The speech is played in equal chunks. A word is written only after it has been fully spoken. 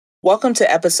Welcome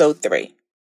to episode 3.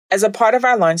 As a part of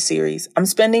our launch series, I'm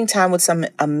spending time with some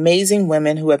amazing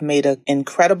women who have made an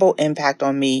incredible impact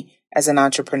on me as an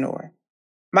entrepreneur.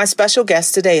 My special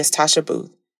guest today is Tasha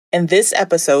Booth, and this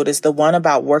episode is the one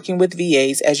about working with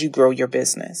VAs as you grow your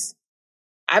business.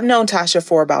 I've known Tasha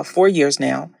for about 4 years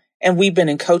now, and we've been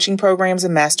in coaching programs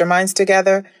and masterminds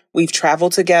together. We've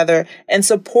traveled together and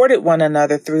supported one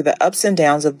another through the ups and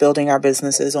downs of building our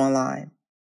businesses online.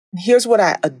 Here's what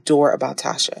I adore about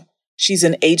Tasha. She's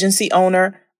an agency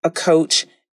owner, a coach,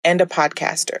 and a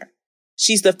podcaster.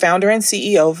 She's the founder and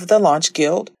CEO of the Launch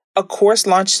Guild, a course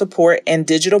launch support and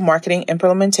digital marketing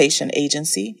implementation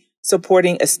agency,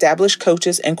 supporting established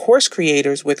coaches and course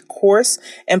creators with course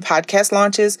and podcast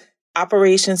launches,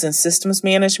 operations and systems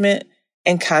management,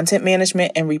 and content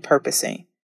management and repurposing.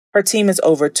 Her team is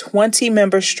over 20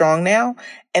 members strong now,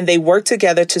 and they work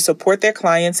together to support their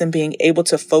clients in being able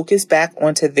to focus back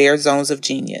onto their zones of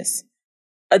genius.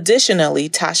 Additionally,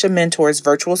 Tasha mentors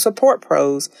virtual support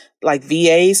pros like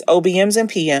VAs, OBMs,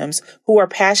 and PMs who are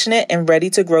passionate and ready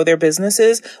to grow their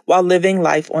businesses while living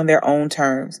life on their own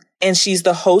terms. And she's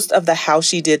the host of the How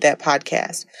She Did That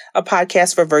podcast, a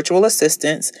podcast for virtual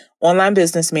assistants, online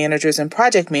business managers, and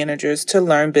project managers to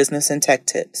learn business and tech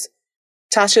tips.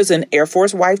 Tasha's an Air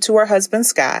Force wife to her husband,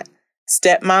 Scott,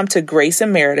 stepmom to Grace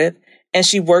and Meredith, and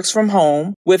she works from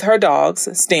home with her dogs,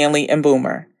 Stanley and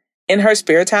Boomer. In her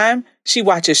spare time, she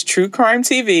watches true crime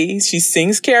TV, she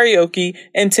sings karaoke,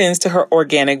 and tends to her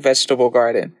organic vegetable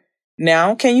garden.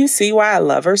 Now, can you see why I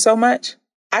love her so much?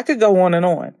 I could go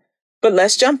on, but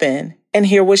let's jump in and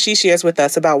hear what she shares with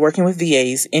us about working with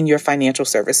VAs in your financial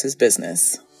services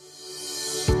business.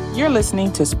 You're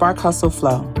listening to Spark Hustle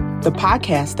Flow, the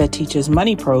podcast that teaches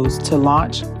money pros to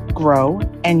launch, grow,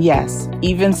 and yes,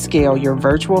 even scale your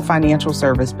virtual financial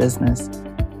service business.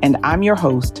 And I'm your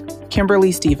host,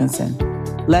 Kimberly Stevenson.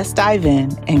 Let's dive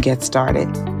in and get started.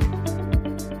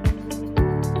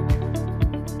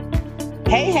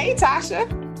 Hey, Tasha.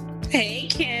 Hey,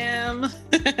 Kim.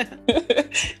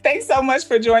 Thanks so much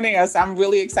for joining us. I'm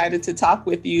really excited to talk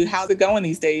with you. How's it going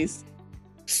these days?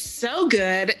 So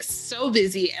good, so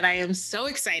busy, and I am so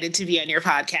excited to be on your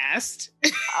podcast.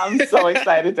 I'm so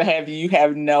excited to have you. You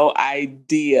have no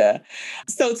idea.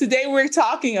 So today we're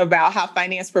talking about how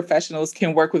finance professionals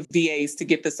can work with VAs to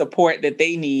get the support that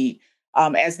they need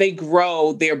as they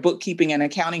grow their bookkeeping and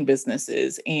accounting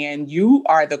businesses. And you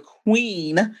are the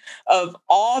queen of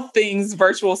all things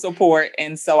virtual support.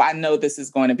 And so I know this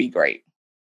is going to be great.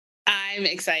 I'm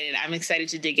excited. I'm excited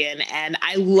to dig in. And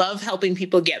I love helping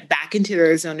people get back into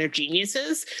their zone of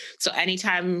geniuses. So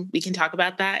anytime we can talk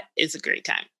about that is a great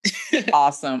time.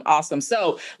 Awesome.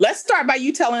 So let's start by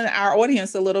you telling our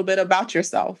audience a little bit about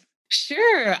yourself.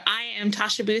 Sure. I am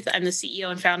Tasha Booth. I'm the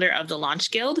CEO and founder of the Launch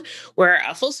Guild. We're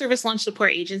a full-service launch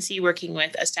support agency working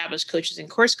with established coaches and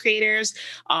course creators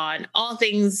on all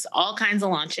kinds of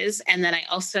launches. And then I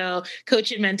also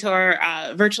coach and mentor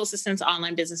virtual assistants,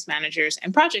 online business managers,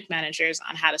 and project managers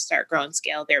on how to start, grow, and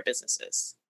scale their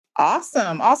businesses.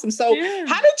 Awesome. So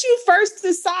How did you first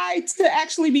decide to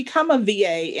actually become a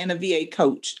VA and a VA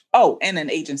coach? Oh, and an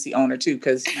agency owner too,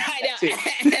 because I know.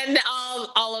 And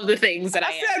all of the things that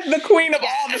I said the queen of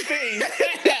all the things.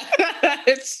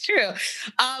 It's true.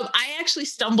 I actually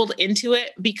stumbled into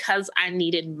it because I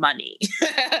needed money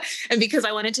and because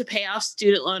I wanted to pay off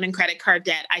student loan and credit card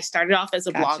debt. I started off as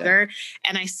a blogger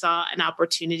and I saw an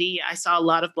opportunity. I saw a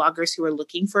lot of bloggers who were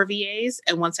looking for VAs.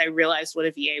 And once I realized what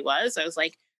a VA was, I was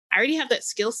like, I already have that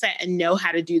skill set and know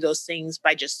how to do those things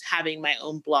by just having my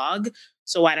own blog.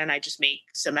 So why don't I just make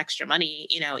some extra money,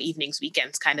 evenings,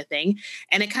 weekends kind of thing.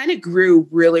 And it kind of grew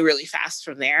really, really fast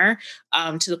from there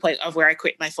to the point of where I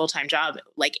quit my full-time job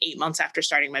like 8 months after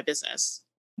starting my business.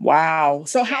 Wow.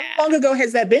 So how long ago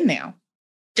has that been now?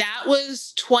 That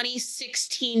was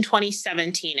 2016,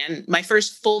 2017. And my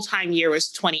first full-time year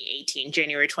was 2018,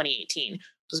 January 2018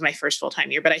 was my first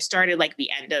full-time year. But I started like the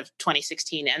end of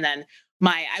 2016. And then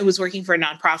I was working for a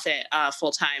nonprofit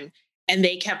full-time. And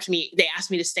they asked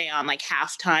me to stay on like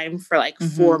half time for like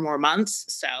 4 more months.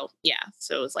 So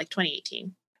it was like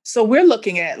 2018. So we're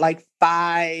looking at like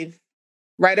right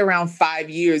around 5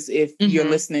 years if you're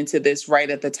listening to this right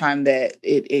at the time that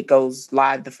it goes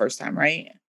live the first time, right?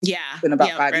 Yeah. It's been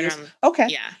about 5 years. Okay.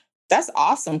 Yeah. That's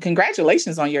awesome.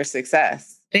 Congratulations on your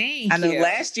success. Thank you. I know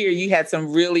last year you had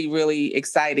some really, really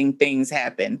exciting things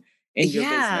happen in your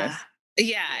business.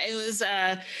 Yeah, it was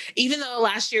even though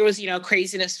last year was,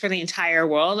 craziness for the entire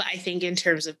world, I think in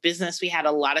terms of business we had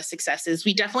a lot of successes.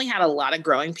 We definitely had a lot of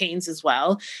growing pains as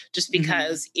well, just Hmm.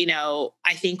 because,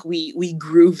 I think we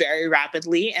grew very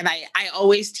rapidly, and I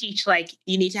always teach like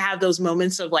you need to have those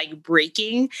moments of like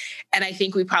breaking, and I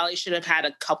think we probably should have had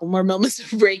a couple more moments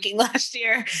of breaking last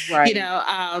year, Right.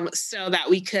 so that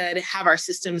we could have our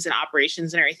systems and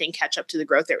operations and everything catch up to the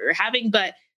growth that we were having,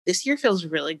 but this year feels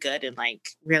really good and like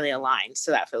really aligned.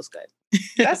 So that feels good.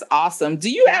 That's awesome. Do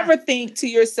you Yeah. ever think to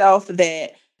yourself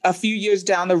that a few years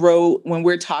down the road, when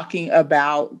we're talking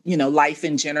about, life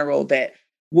in general, that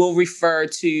we'll refer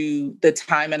to the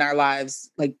time in our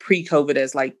lives like pre-COVID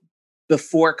as like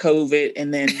before COVID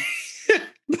and then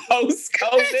post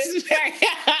COVID? It's very,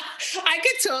 I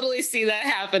could totally see that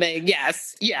happening.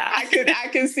 Yes. Yeah. I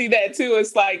can see that too.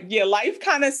 It's like, yeah, life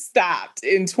kind of stopped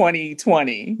in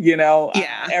 2020,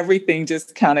 Yeah. everything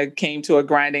just kind of came to a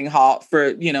grinding halt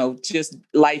for, just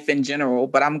life in general.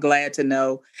 But I'm glad to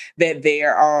know that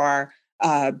there are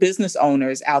business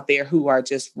owners out there who are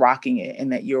just rocking it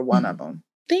and that you're one of Mhm. them.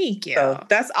 Thank you. So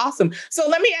that's awesome. So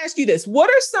let me ask you this. What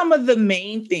are some of the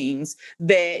main things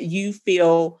that you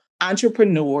feel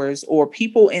entrepreneurs or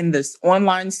people in this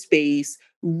online space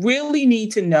really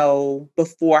need to know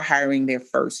before hiring their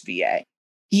first VA?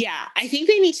 Yeah, I think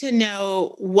they need to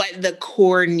know what the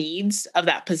core needs of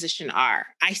that position are.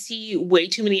 I see way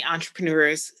too many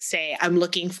entrepreneurs say, I'm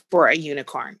looking for a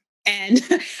unicorn. And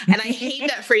and I hate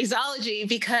that phraseology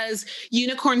because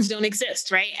unicorns don't exist,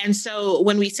 right? And so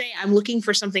when we say I'm looking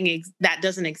for something that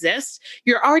doesn't exist,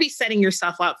 you're already setting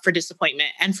yourself up for disappointment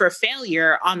and for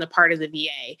failure on the part of the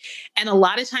VA. And a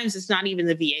lot of times it's not even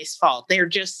the VA's fault. They're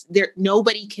just there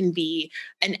nobody can be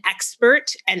an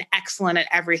expert and excellent at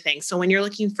everything. So when you're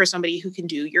looking for somebody who can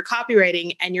do your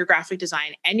copywriting and your graphic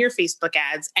design and your Facebook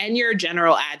ads and your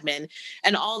general admin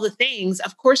and all the things,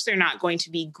 of course, they're not going to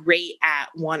be great at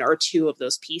one or two of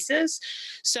those pieces.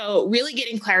 So really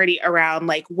getting clarity around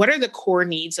like what are the core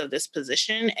needs of this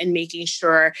position and making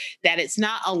sure that it's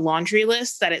not a laundry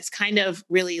list, that it's kind of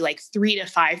really like 3 to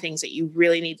 5 things that you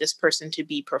really need this person to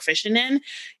be proficient in.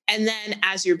 And then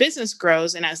as your business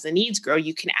grows and as the needs grow,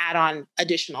 you can add on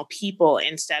additional people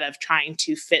instead of trying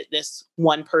to fit this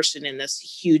one person in this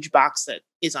huge box that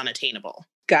is unattainable.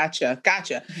 Gotcha.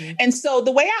 Gotcha. Mhm. And so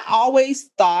the way I always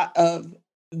thought of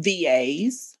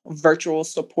VAs, virtual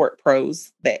support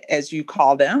pros, that as you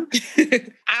call them,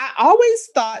 I always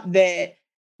thought that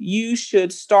you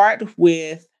should start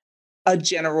with a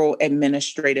general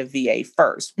administrative VA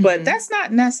first, but Mhm. that's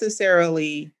not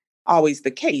necessarily always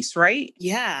the case, right?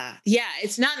 Yeah. Yeah.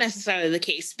 It's not necessarily the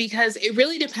case because it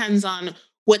really depends on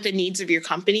what the needs of your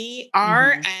company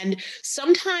are. Mhm. And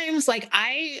sometimes, like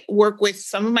I work with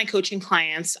some of my coaching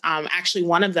clients. Actually,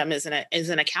 one of them is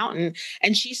an accountant,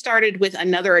 and she started with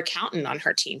another accountant on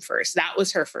her team first. That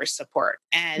was her first support,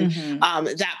 and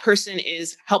Mhm. that person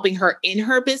is helping her in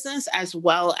her business as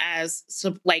well as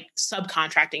like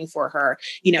subcontracting for her,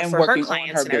 And for her working on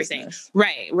clients her and everything. business.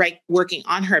 Right. Right. Working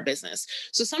on her business.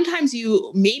 So sometimes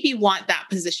you maybe want that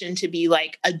position to be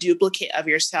like a duplicate of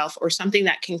yourself or something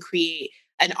that can create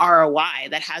an ROI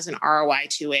that has an ROI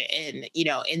to it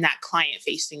in that client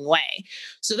facing way.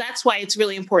 So that's why it's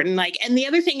really important. Like, and the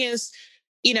other thing is,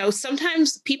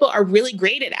 sometimes people are really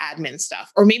great at admin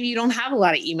stuff, or maybe you don't have a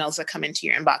lot of emails that come into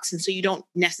your inbox. And so you don't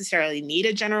necessarily need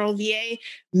a general VA.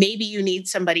 Maybe you need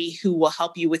somebody who will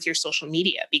help you with your social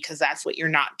media because that's what you're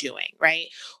not doing, right?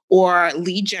 Or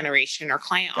lead generation or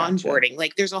client Gotcha. onboarding.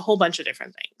 Like there's a whole bunch of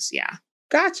different things. Yeah.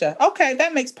 Gotcha. Okay,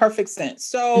 that makes perfect sense.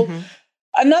 So Hmm.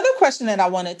 another question that I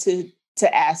wanted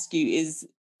to ask you is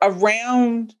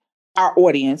around our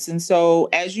audience. And so,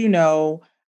 as you know,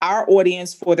 our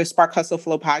audience for the Spark Hustle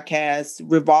Flow podcast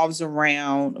revolves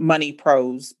around money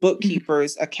pros, Hmm.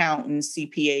 bookkeepers, accountants,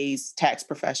 CPAs, tax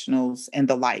professionals, and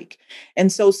the like.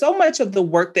 And so much of the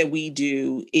work that we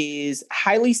do is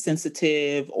highly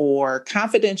sensitive or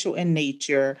confidential in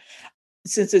nature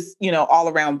since it's, all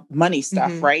around money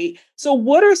stuff, Hmm. right? So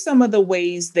what are some of the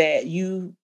ways that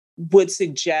you would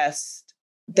suggest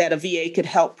that a VA could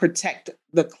help protect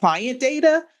the client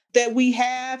data that we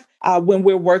have when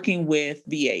we're working with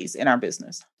VAs in our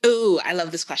business? Ooh, I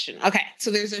love this question. Okay, so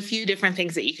there's a few different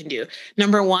things that you can do.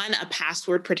 Number one, a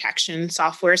password protection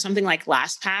software, something like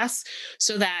LastPass,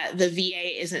 so that the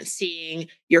VA isn't seeing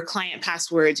your client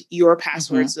passwords, your Hmm.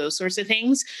 passwords, those sorts of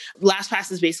things.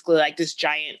 LastPass is basically like this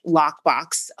giant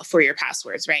lockbox for your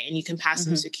passwords, right? And you can pass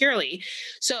them Hmm. securely.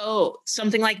 So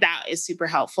something like that is super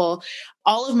helpful.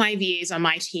 All of my VAs on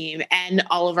my team and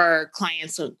all of our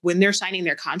clients, so when they're signing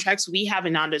their contracts, we have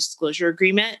a non-disclosure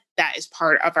agreement that is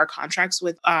part of our contracts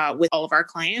with all of our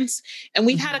clients. And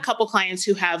we've had a couple clients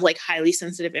who have like highly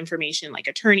sensitive information, like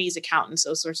attorneys, accountants,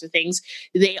 those sorts of things.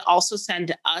 They also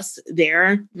send us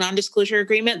their non-disclosure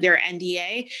agreement, their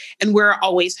NDA, and we're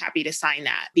always happy to sign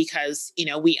that because,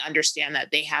 we understand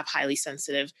that they have highly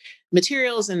sensitive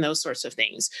materials and those sorts of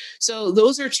things. So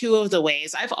those are two of the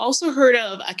ways. I've also heard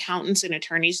of accountants and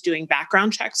attorneys doing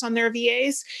background checks on their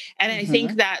VAs. And I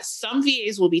think that some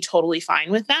VAs will be totally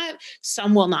fine with that.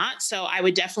 Some will not. So I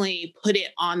would definitely put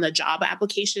it on the job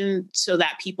application so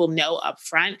that people know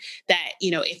upfront that,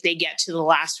 if they get to the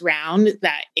last round,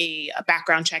 that a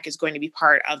background check is going to be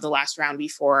part of the last round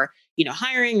before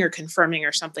hiring or confirming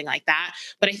or something like that.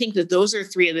 But I think that those are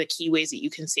three of the key ways that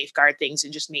you can safeguard things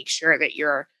and just make sure that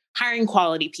you're hiring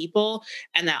quality people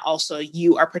and that also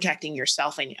you are protecting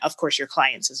yourself and, of course, your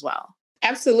clients as well.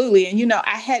 Absolutely. And,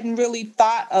 I hadn't really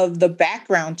thought of the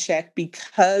background check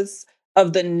because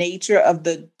of the nature of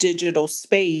the digital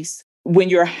space. When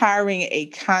you're hiring a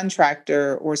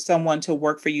contractor or someone to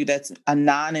work for you that's a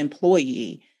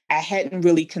non-employee, I hadn't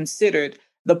really considered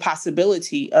the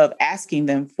possibility of asking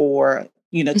them for,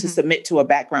 to submit to a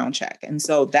background check. And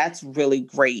so that's really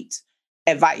great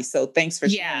advice. So thanks for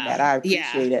sharing that. I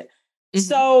appreciate it.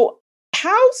 So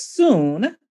how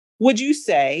soon would you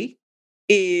say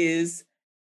is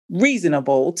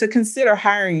reasonable to consider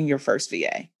hiring your first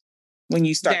VA when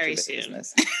you start your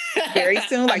business? Very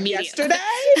soon, like yesterday?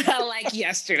 Like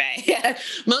yesterday.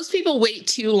 Most people wait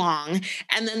too long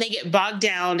and then they get bogged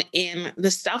down in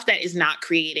the stuff that is not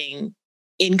creating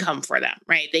income for them,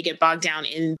 right? They get bogged down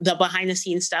in the behind the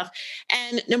scenes stuff.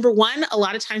 And number one, a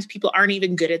lot of times people aren't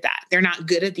even good at that. They're not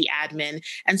good at the admin.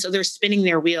 And so they're spinning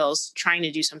their wheels trying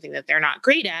to do something that they're not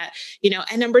great at,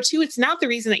 and number two, it's not the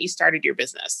reason that you started your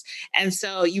business. And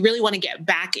so you really want to get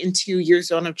back into your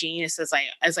zone of genius, as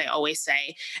I always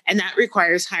say, and that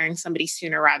requires hiring somebody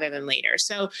sooner rather than later.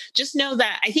 So just know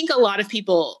that I think a lot of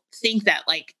people think that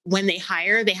like when they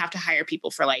hire, they have to hire people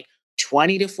for like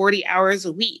 20 to 40 hours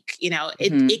a week.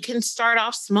 It can start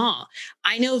off small.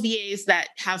 I know VAs that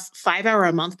have 5-hour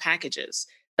a month packages.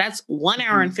 That's 1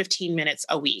 hour and 15 minutes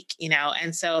a week,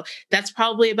 and so that's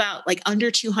probably about like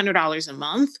under $200 a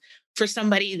month for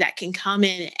somebody that can come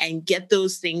in and get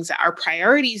those things that are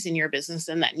priorities in your business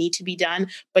and that need to be done,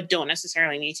 but don't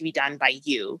necessarily need to be done by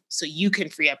you. So you can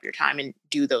free up your time and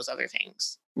do those other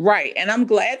things. Right. And I'm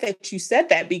glad that you said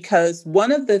that because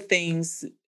one of the things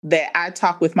that I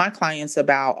talk with my clients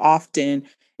about often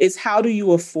is how do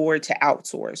you afford to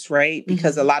outsource, right?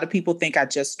 Because a lot of people think I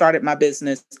just started my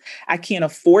business. I can't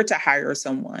afford to hire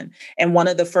someone. And one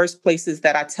of the first places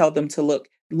that I tell them to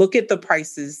look at the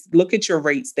prices, look at your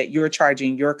rates that you're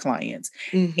charging your clients.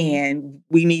 And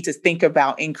we need to think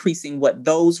about increasing what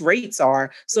those rates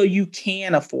are so you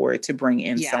can afford to bring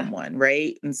in someone,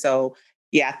 right? And so,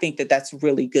 I think that that's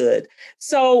really good.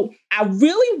 So I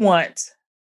really want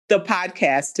the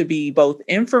podcast to be both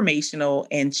informational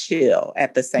and chill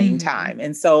at the same time.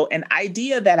 And so an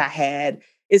idea that I had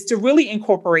is to really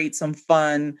incorporate some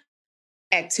fun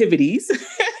activities,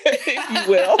 if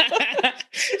you will,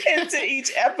 into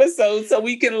each episode so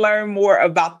we can learn more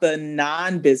about the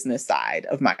non-business side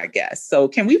of my guests. So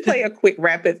can we play a quick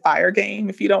rapid fire game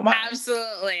if you don't mind?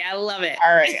 Absolutely. I love it.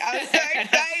 All right. I'm so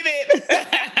excited.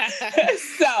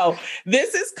 So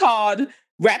this is called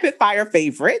Rapid Fire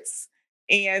Favorites.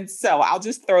 And so I'll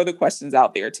just throw the questions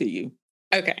out there to you.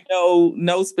 Okay.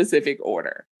 No specific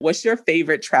order. What's your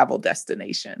favorite travel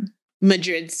destination?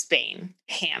 Madrid, Spain,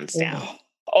 hands down.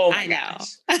 Oh my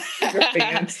gosh. You're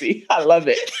fancy. I love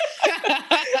it.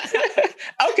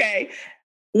 Okay.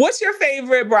 What's your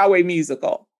favorite Broadway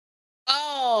musical?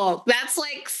 Oh, that's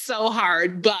like so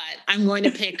hard, but I'm going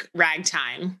to pick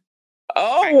Ragtime.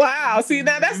 Oh, wow. See,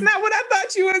 now that's not what I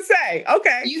thought you would say.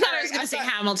 Okay. You thought I was going to say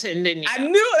Hamilton, didn't you? I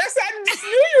knew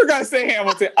you were going to say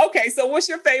Hamilton. Okay. So what's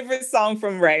your favorite song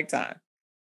from Ragtime?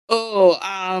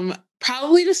 Oh,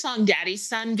 probably the song Daddy's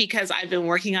Son, because I've been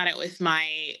working on it with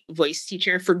my voice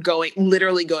teacher for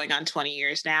literally going on 20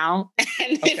 years now.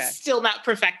 And it's still not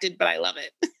perfected, but I love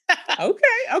it.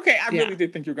 Okay. I really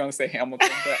did think you were going to say Hamilton,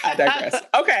 but I digress.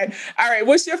 Okay. All right.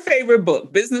 What's your favorite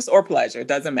book? Business or pleasure?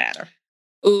 Doesn't matter.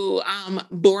 Ooh,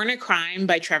 Born a Crime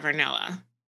by Trevor Noah.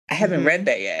 I haven't read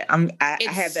that yet. I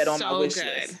have that on my wish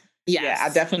list. Yes. Yeah, I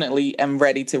definitely am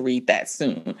ready to read that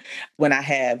soon when I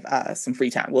have some free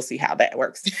time. We'll see how that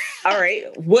works. All right.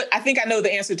 I think I know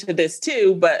the answer to this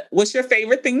too, but what's your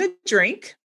favorite thing to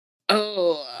drink?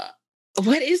 Oh,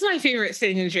 what is my favorite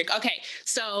thing to drink? Okay.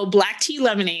 So black tea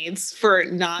lemonades for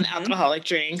non-alcoholic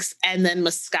drinks and then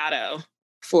Moscato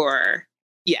for,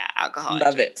 alcoholic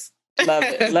Love drinks. Love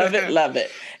it. Love it. Love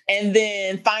it. And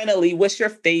then finally, what's your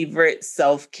favorite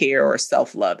self-care or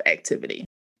self-love activity?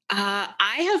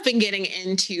 I have been getting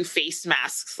into face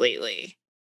masks lately.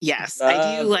 Yes, Love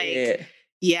I do it.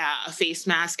 a face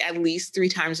mask at least 3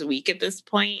 times a week at this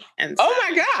point. And so, oh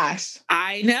my gosh.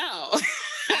 I know.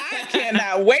 I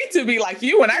cannot wait to be like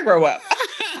you when I grow up.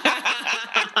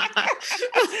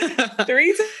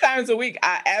 3 times a week.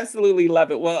 I absolutely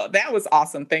love it. Well, that was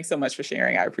awesome. Thanks so much for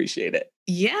sharing. I appreciate it.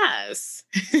 Yes.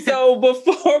 So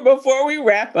before we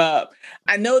wrap up,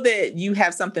 I know that you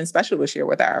have something special to share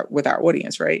with our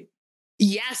audience, right?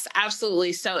 Yes,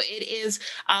 absolutely. So it is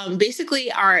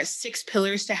basically our 6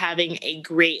 pillars to having a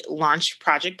great launch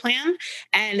project plan.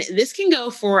 And this can go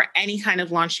for any kind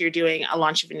of launch you're doing, a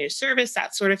launch of a new service,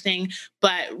 that sort of thing.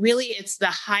 But really, it's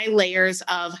the high layers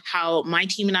of how my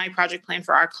team and I project plan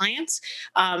for our clients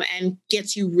and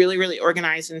gets you really, really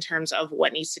organized in terms of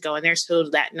what needs to go in there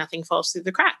so that nothing falls through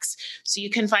the cracks. So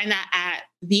you can find that at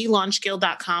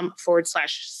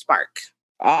thelaunchguild.com/spark.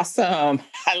 Awesome.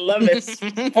 I love it.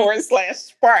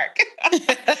 /Spark.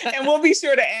 And we'll be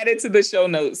sure to add it to the show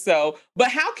notes. So, but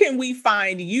how can we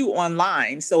find you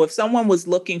online? So if someone was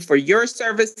looking for your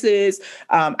services,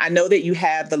 I know that you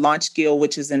have the Launch Guild,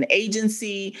 which is an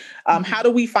agency. How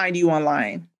do we find you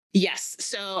online? Yes.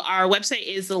 So our website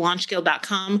is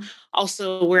thelaunchguild.com.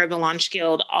 Also, we're the Launch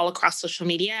Guild all across social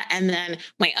media. And then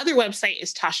my other website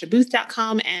is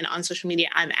tashabooth.com. And on social media,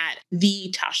 I'm at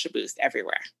the Tasha Booth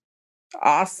everywhere.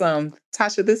 Awesome.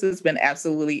 Tasha, this has been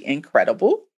absolutely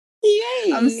incredible.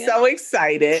 Yay. I'm so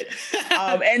excited.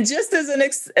 And just as an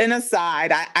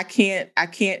aside, I can't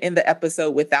end the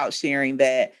episode without sharing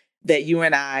that you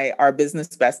and I are business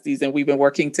besties, and we've been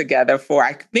working together for,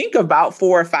 I think, about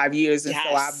 4 or 5 years. And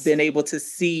so I've been able to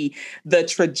see the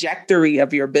trajectory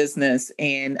of your business.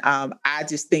 And I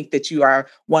just think that you are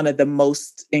one of the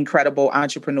most incredible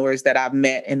entrepreneurs that I've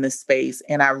met in this space.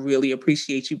 And I really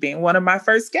appreciate you being one of my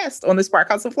first guests on the Spark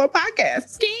Hustle Flow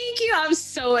podcast. Thank you. I'm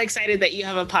so excited that you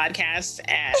have a podcast,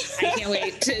 and I can't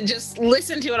wait to just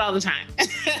listen to it all the time.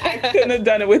 I couldn't have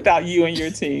done it without you and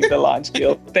your team, the Launch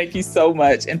Guild. Thank you so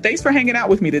much. And thanks for hanging out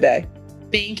with me today.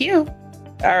 Thank you.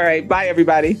 All right. Bye,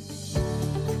 everybody.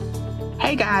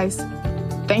 Hey, guys.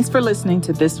 Thanks for listening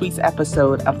to this week's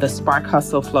episode of the Spark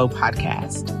Hustle Flow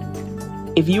podcast.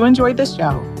 If you enjoyed the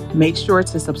show, make sure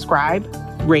to subscribe,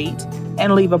 rate,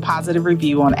 and leave a positive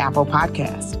review on Apple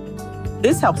Podcasts.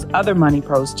 This helps other money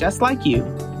pros just like you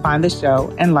find the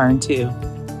show and learn too.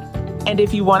 And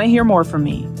if you want to hear more from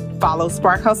me, follow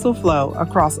Spark Hustle Flow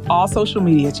across all social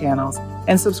media channels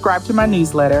and subscribe to my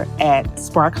newsletter at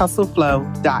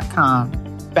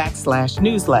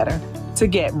sparkhustleflow.com/newsletter to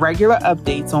get regular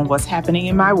updates on what's happening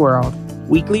in my world,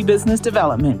 weekly business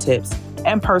development tips,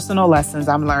 and personal lessons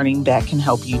I'm learning that can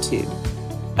help you too.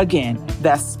 Again,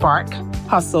 that's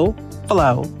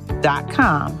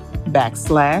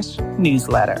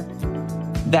sparkhustleflow.com/newsletter.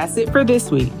 That's it for this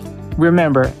week.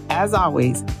 Remember, as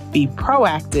always, be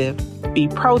proactive, be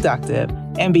productive,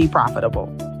 and be profitable.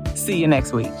 See you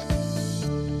next week.